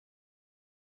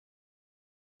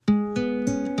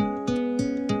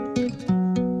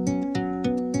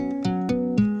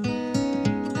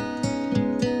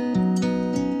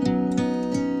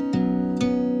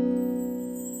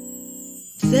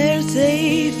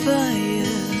fire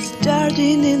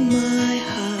starting in my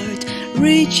heart,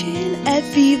 reaching a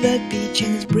fever pitch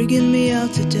and it's bringing me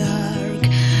out the dark.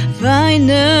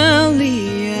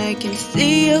 Finally I can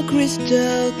see you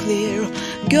crystal clear.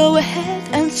 Go ahead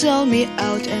and sell me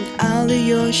out and I'll do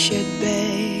your shit,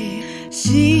 babe.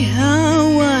 See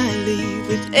how I live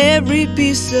with every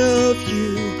piece of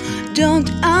you.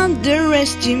 Don't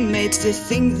underestimate the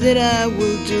things that I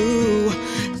will do.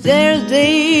 There's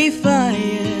a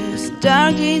fire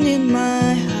starting in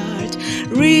my heart,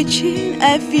 reaching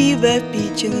a fever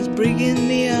pitch and it's bringing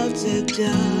me out the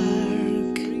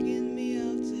dark.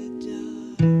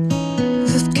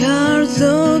 The scars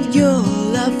of your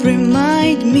love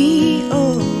remind me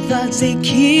of us. They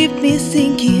keep me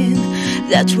thinking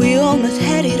that we almost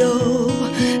had it all.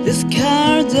 The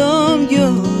scars of your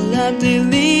love, they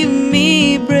leave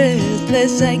me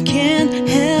breathless. I can't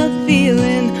help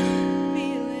feeling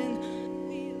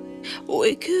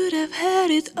we could have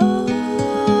had it all,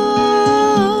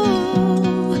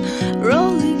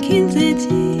 rolling in the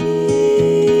deep.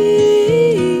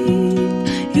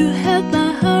 You had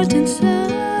my heart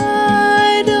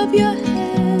inside of your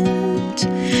hand,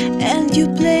 and you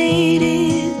played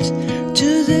it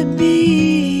to the beat.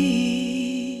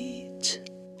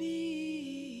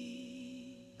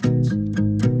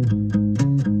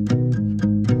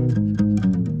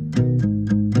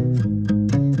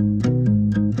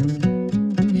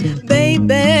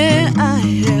 Baby, I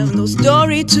have no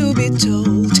story to be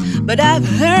told, but I've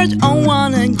heard on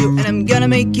one on you and I'm gonna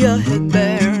make your head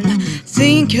burn.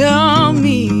 Think of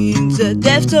me in the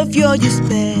depths of your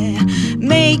despair,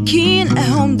 making a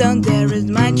home down there is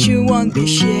much you won't be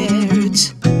shared.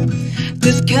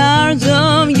 The scars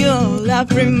of your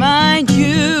love remind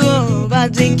you of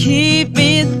us. They keep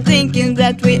me thinking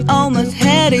that we almost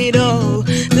had it all.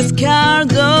 The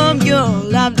scars of your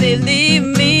love, they leave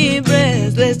me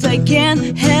breathless. I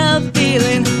can't help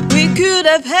feeling we could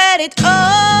have had it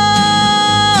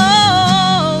all,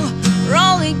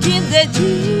 rolling in the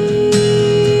deep.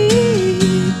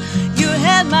 You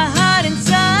had my heart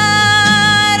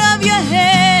inside of your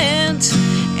hand,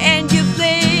 and you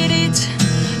played it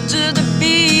to the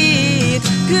beat.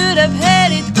 Could have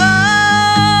had it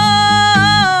all,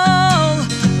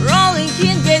 rolling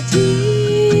in the deep.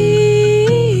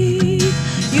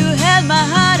 You had my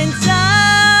heart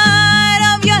inside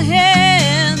of your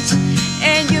hand,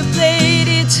 and you played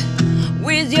it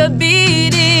with your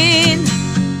beating.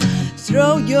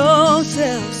 Throw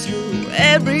yourself through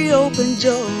every open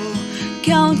door,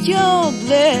 count your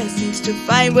blessings to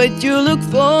find what you look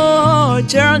for.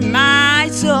 Turn my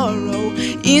sorrow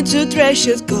into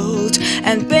precious gold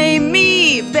and pay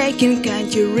me back in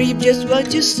kind. You reap just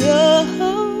what you sow.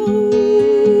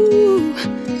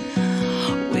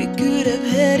 We could have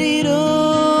had it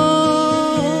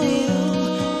all.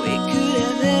 We could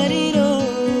have had it all.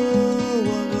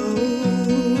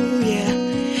 Yeah,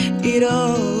 it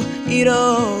all, it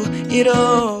all, it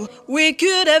all. We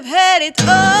could have had it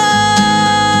all.